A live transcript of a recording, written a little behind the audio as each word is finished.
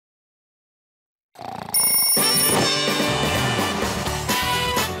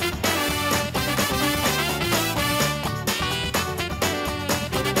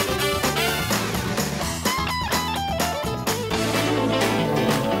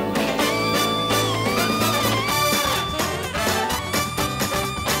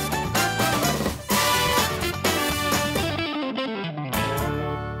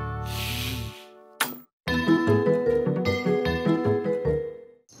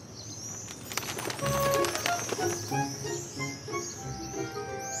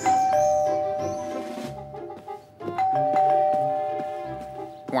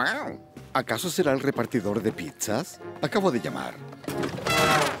¿Acaso será el repartidor de pizzas? Acabo de llamar.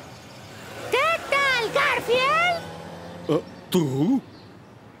 ¿Qué tal, Garfield? ¿Tú?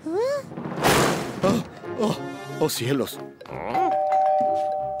 Oh, cielos.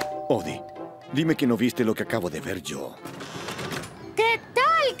 Odie, dime que no viste lo que acabo de ver yo. ¿Qué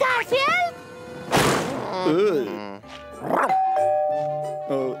tal, Garfield?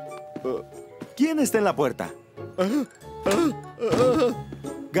 ¿Quién está en la puerta?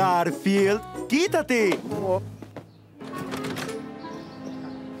 Garfield, quítate.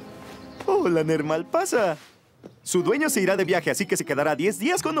 Hola, Nermal, pasa. Su dueño se irá de viaje, así que se quedará 10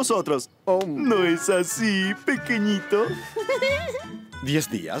 días con nosotros. ¿No es así, pequeñito? ¿10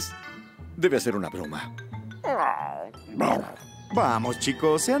 días? Debe ser una broma. Vamos,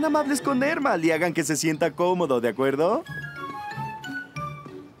 chicos, sean amables con Nermal y hagan que se sienta cómodo, ¿de acuerdo?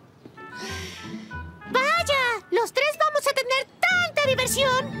 ¡Vaya! ¡Los tres vamos a tener tanta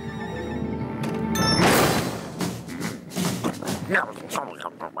diversión!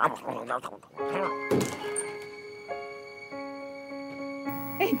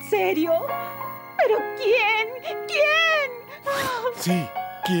 ¿En serio? ¿Pero quién? ¿Quién? Sí,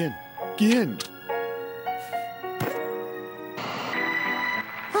 ¿quién? ¿Quién?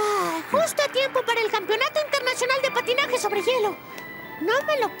 Justo a tiempo para el Campeonato Internacional de Patinaje sobre Hielo. No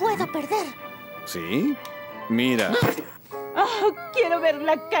me lo puedo perder. ¿Sí? Mira. Oh, quiero ver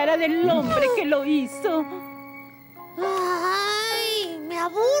la cara del hombre que lo hizo. ¡Ay! ¡Me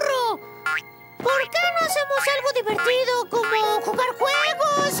aburro! ¿Por qué no hacemos algo divertido como jugar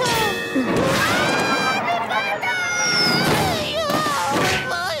juegos o...? ¡Ay, mi pata!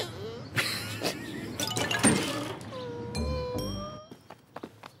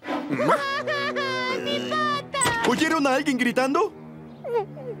 ¡Ay, mi pata! ¿Oyeron a alguien gritando?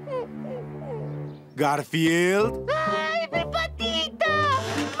 ¿Garfield? ¡Ay, mi patita!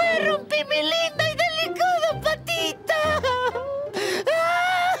 ¡Me rompí mi linda y delicada patita!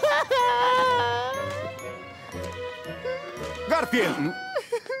 ¡Garfield!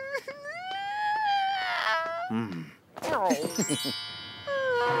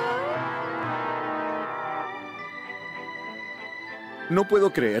 No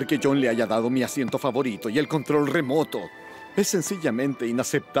puedo creer que John le haya dado mi asiento favorito y el control remoto. Es sencillamente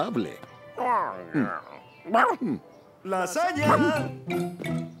inaceptable. ¡Lasagna!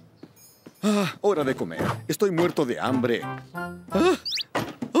 Hora de comer. Estoy muerto de hambre.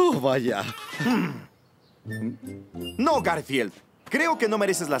 Oh, vaya. No, Garfield. Creo que no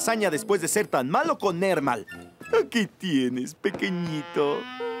mereces lasaña después de ser tan malo con Nermal. Aquí tienes, pequeñito.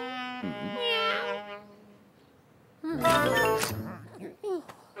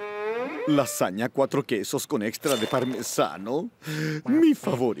 Lasaña 4 quesos con extra de parmesano. Mi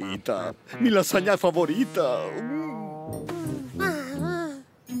favorita. Mi lasaña favorita.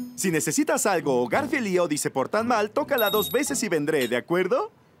 Si necesitas algo o Garfield y Odie se portan mal, tócala 2 veces y vendré, ¿de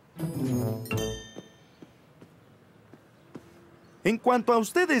acuerdo? En cuanto a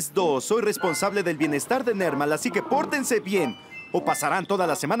ustedes dos, soy responsable del bienestar de Nermal, así que pórtense bien o pasarán toda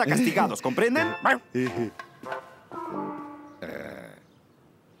la semana castigados, ¿comprenden?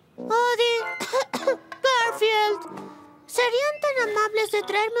 Odie, Garfield, ¿serían tan amables de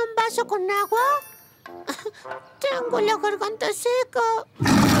traerme un vaso con agua? Tengo la garganta seca.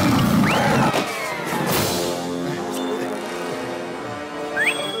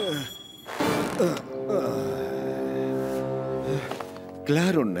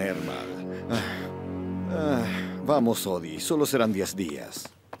 Claro, Nermal. Vamos, Odie. Solo serán 10 días.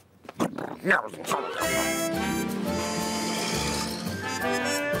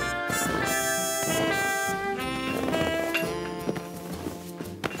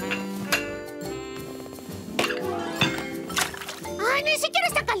 ¡Ay, ni siquiera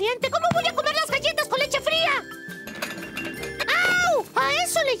está caliente! ¿Cómo voy a comer las galletas con leche fría? ¡Au! ¿A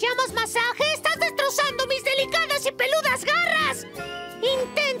eso le llamas masaje? ¡Estás destrozando mis delicadas y peludas garras!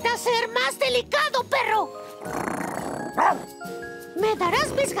 ¡Intenta ser más delicado, perro! ¿Me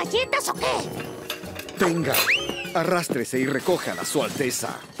darás mis galletas o qué? Tenga. Arrástrese y recójala, Su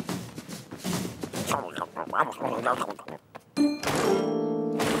Alteza.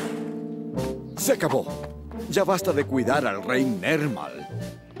 Se acabó. Ya basta de cuidar al rey Nermal.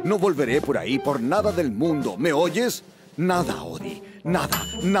 No volveré por ahí por nada del mundo. ¿Me oyes? Nada, Odie. Nada,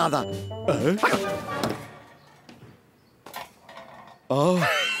 nada.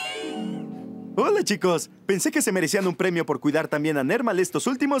 Hola, chicos. Pensé que se merecían un premio por cuidar también a Nermal estos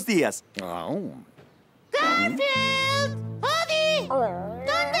últimos días. ¡Garfield! ¡Odie!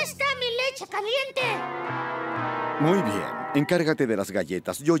 ¿Dónde está mi leche caliente? Muy bien. Encárgate de las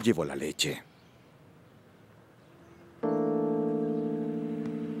galletas. Yo llevo la leche.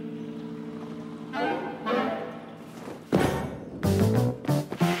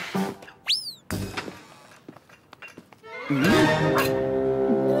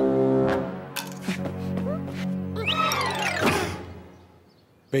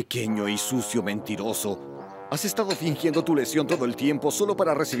 Pequeño y sucio mentiroso. Has estado fingiendo tu lesión todo el tiempo solo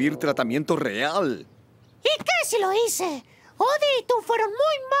para recibir tratamiento real. ¿Y qué si lo hice? Odie y tú fueron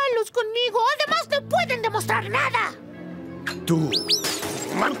muy malos conmigo. Además, no pueden demostrar nada. Tú.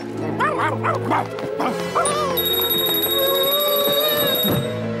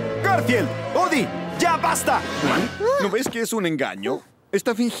 ¡Garfield! ¡Odie! ¡Ya basta! ¿No ves que es un engaño?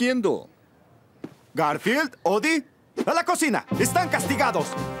 Está fingiendo. Garfield, Odie, a la cocina. Están castigados.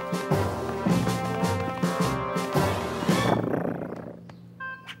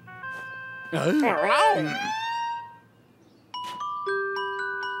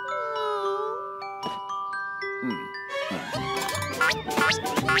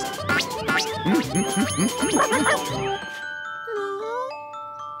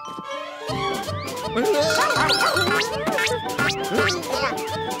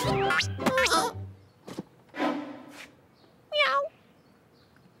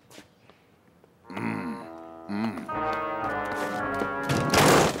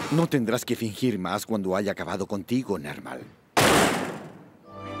 No tendrás que fingir más cuando haya acabado contigo, Nermal.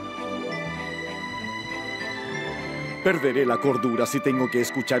 Perderé la cordura si tengo que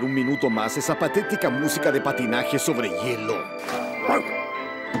escuchar un minuto más esa patética música de patinaje sobre hielo.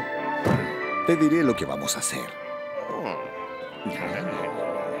 Te diré lo que vamos a hacer.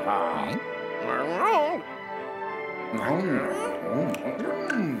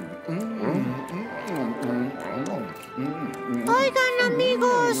 Oigan,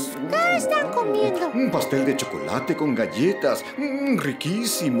 amigos, ¿qué están comiendo? Un pastel de chocolate con galletas.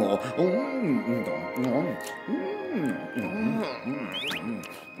 Riquísimo.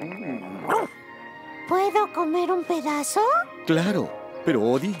 ¿Puedo comer un pedazo? Claro, pero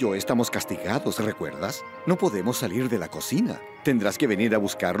Odie y yo estamos castigados, ¿recuerdas? No podemos salir de la cocina. Tendrás que venir a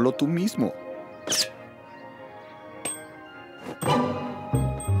buscarlo tú mismo.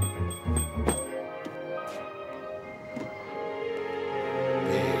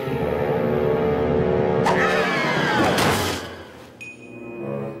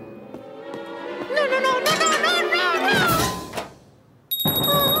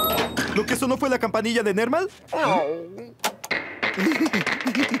 ¿Lo que sonó fue la campanilla de Nermal?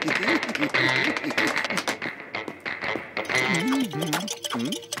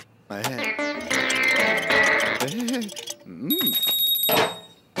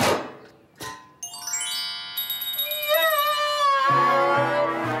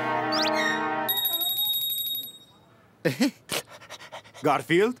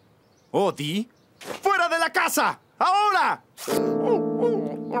 Garfield, Odie, ¡fuera de la casa! ¡Ahora!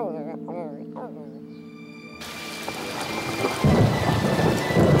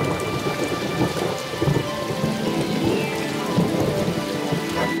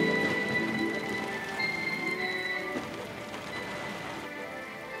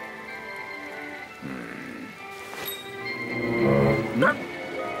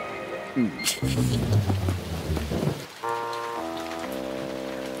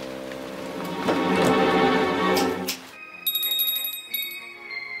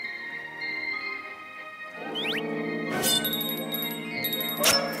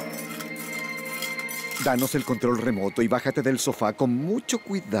 Danos el control remoto y bájate del sofá con mucho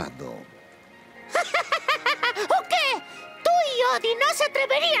cuidado. ¿O qué? Tú y Odie no se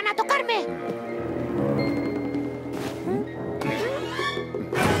atreverían a tocarme.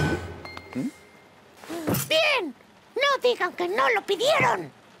 ¡Bien! No digan que no lo pidieron.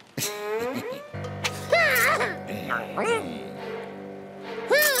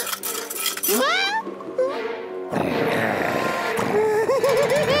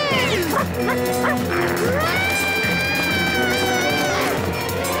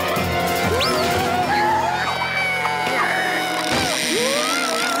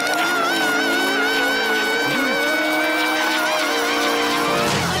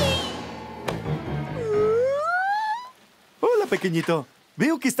 Hola, pequeñito.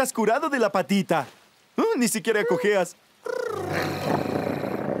 Veo que estás curado de la patita. Ni siquiera cojeas.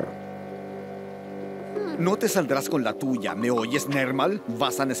 No te saldrás con la tuya, ¿me oyes, Nermal?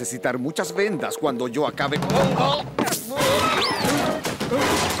 Vas a necesitar muchas vendas cuando yo acabe con...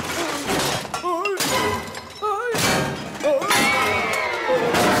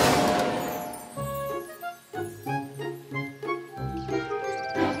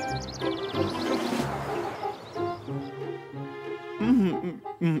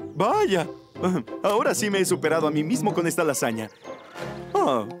 Vaya. Ahora sí me he superado a mí mismo con esta lasaña.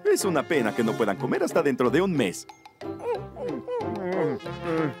 Oh, es una pena que no puedan comer hasta dentro de un mes.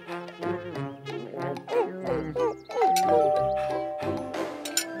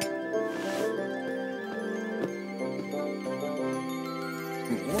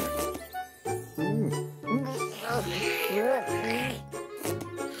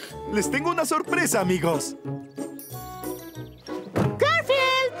 Les tengo una sorpresa, amigos.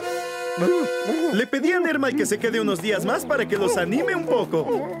 ¡Garfield! Le pedí a Nermal que se quede unos días más para que los anime un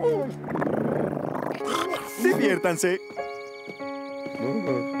poco. Diviértanse.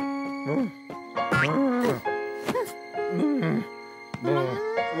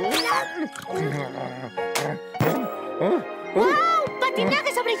 ¡Wow!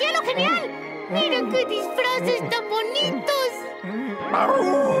 ¡Patinaje sobre hielo genial! ¡Miren qué disfraces tan bonitos!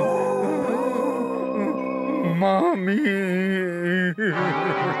 ¡Mami!